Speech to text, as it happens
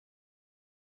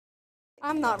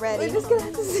I'm not ready. We're just gonna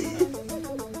have to see.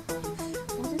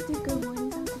 We'll just do good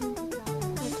morning.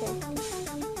 Okay.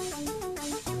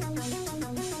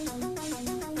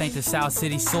 Thank the South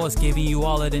City source, giving you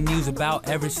all of the news about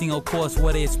every single course,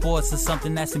 whether it's sports or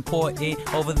something that's important.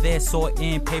 Over there,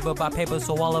 sorting paper by paper,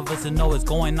 so all of us will know what's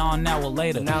going on now or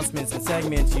later. Announcements and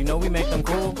segments, you know we make them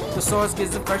cool. The source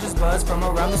gives the freshest buzz from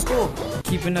around the school.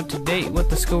 Keeping up to date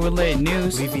with the school-related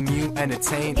news. Leaving you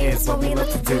entertained is what we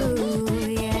love to do.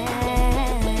 Yeah.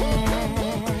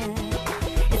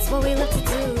 It's what we love to do.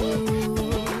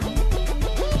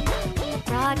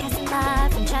 Broadcasting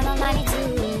live from Channel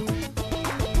 92.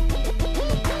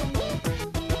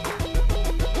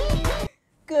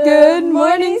 Good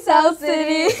morning, South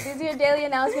City. These are your daily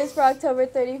announcements for October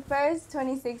 31st,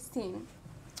 2016.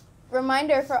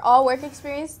 Reminder for all work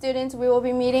experience students, we will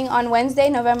be meeting on Wednesday,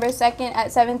 November 2nd at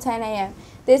 7:10 a.m.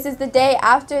 This is the day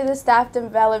after the Staff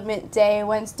Development Day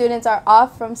when students are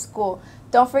off from school.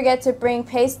 Don't forget to bring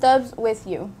pay stubs with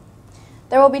you.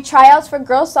 There will be tryouts for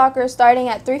girls soccer starting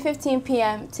at 3:15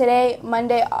 p.m. today,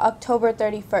 Monday, October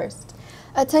 31st.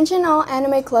 Attention all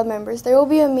anime club members. There will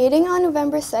be a meeting on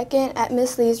November 2nd at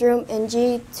Miss Lee's room in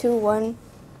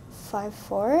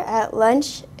G2154 at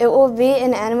lunch. It will be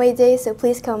an anime day, so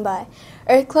please come by.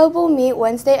 Earth Club will meet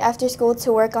Wednesday after school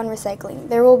to work on recycling.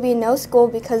 There will be no school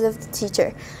because of the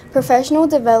teacher. Professional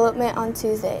development on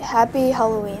Tuesday. Happy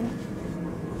Halloween.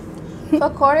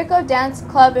 Folklorico Dance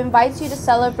Club invites you to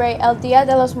celebrate El Dia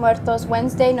de los Muertos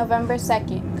Wednesday, November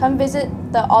 2nd. Come visit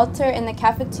the altar in the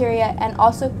cafeteria and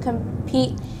also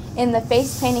compete in the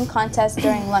face painting contest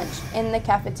during lunch in the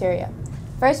cafeteria.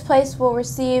 First place will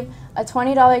receive a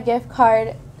 $20 gift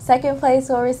card. Second place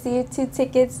will receive 2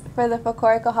 tickets for the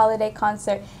Folklorico Holiday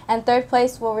Concert. And third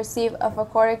place will receive a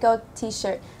Folklorico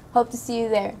t-shirt. Hope to see you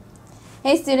there.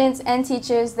 Hey students and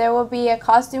teachers, there will be a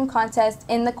costume contest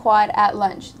in the quad at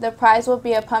lunch. The prize will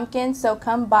be a pumpkin, so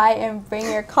come by and bring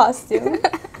your costume.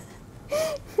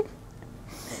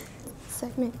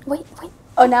 Segment. Wait.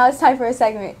 Oh, now it's time for a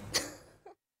segment.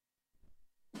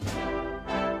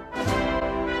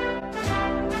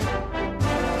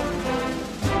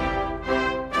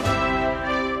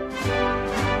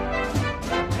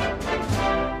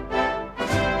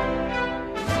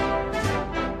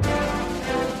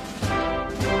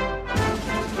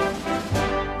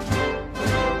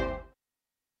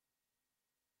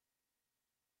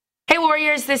 Hey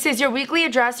Warriors, this is your weekly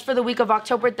address for the week of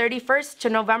October 31st to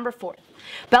November 4th.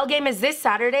 Bell game is this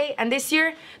Saturday, and this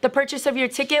year, the purchase of your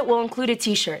ticket will include a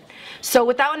t-shirt. So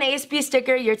without an ASB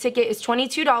sticker, your ticket is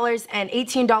 $22 and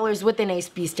 $18 with an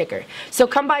ASB sticker. So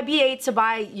come by B8 to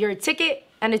buy your ticket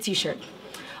and a t-shirt.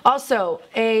 Also,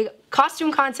 a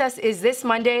costume contest is this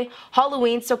Monday,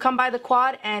 Halloween, so come by the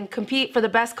quad and compete for the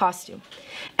best costume.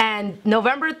 And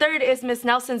November 3rd is Miss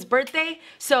Nelson's birthday,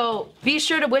 so be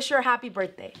sure to wish her a happy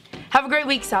birthday. Have a great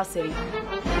week, South City.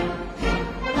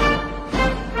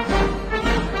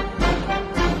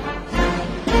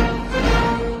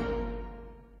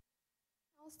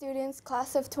 Students,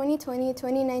 class of 2020,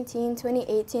 2019,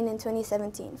 2018, and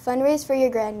 2017. Fundraise for your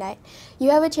grand night. You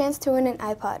have a chance to win an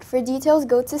iPod. For details,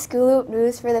 go to School Loop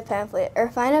News for the pamphlet, or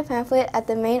find a pamphlet at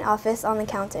the main office on the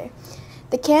counter.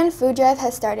 The canned food drive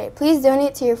has started. Please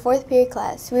donate to your 4th period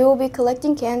class. We will be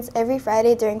collecting cans every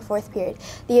Friday during 4th period.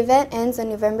 The event ends on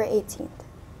November 18th.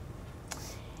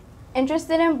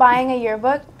 Interested in buying a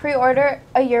yearbook? Pre-order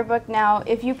a yearbook now.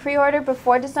 If you pre-order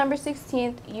before December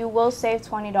 16th, you will save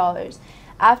 $20.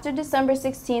 After December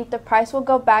 16th, the price will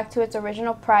go back to its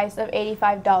original price of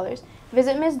 $85.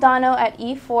 Visit Ms. Dono at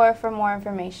E4 for more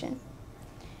information.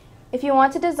 If you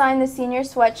want to design the senior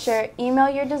sweatshirt, email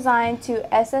your design to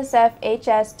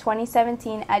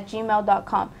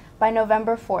ssfhs2017@gmail.com by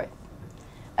November 4th.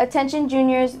 Attention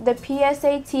juniors, the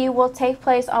PSAT will take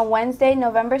place on Wednesday,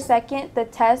 November 2nd. The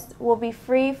test will be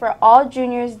free for all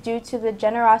juniors due to the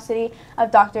generosity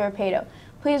of Dr. Rapedo.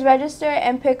 Please register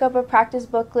and pick up a practice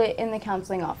booklet in the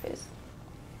counseling office.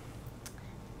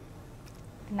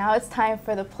 Now it's time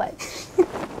for the pledge.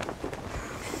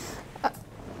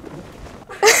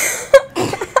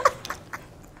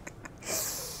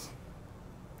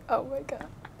 Oh my god.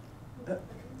 I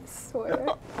swear.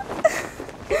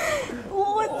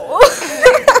 Oh my god.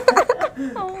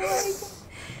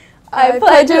 I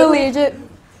pledge allegiance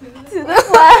to the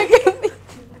flag of the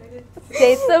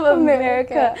States of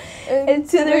America and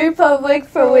to the republic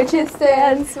for which it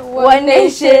stands, one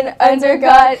nation, under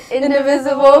God,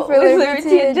 indivisible, for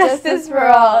liberty and justice for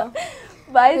all.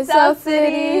 Bye, South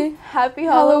City. Happy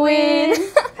Halloween.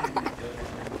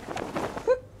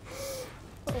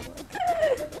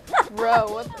 Bro,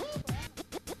 what the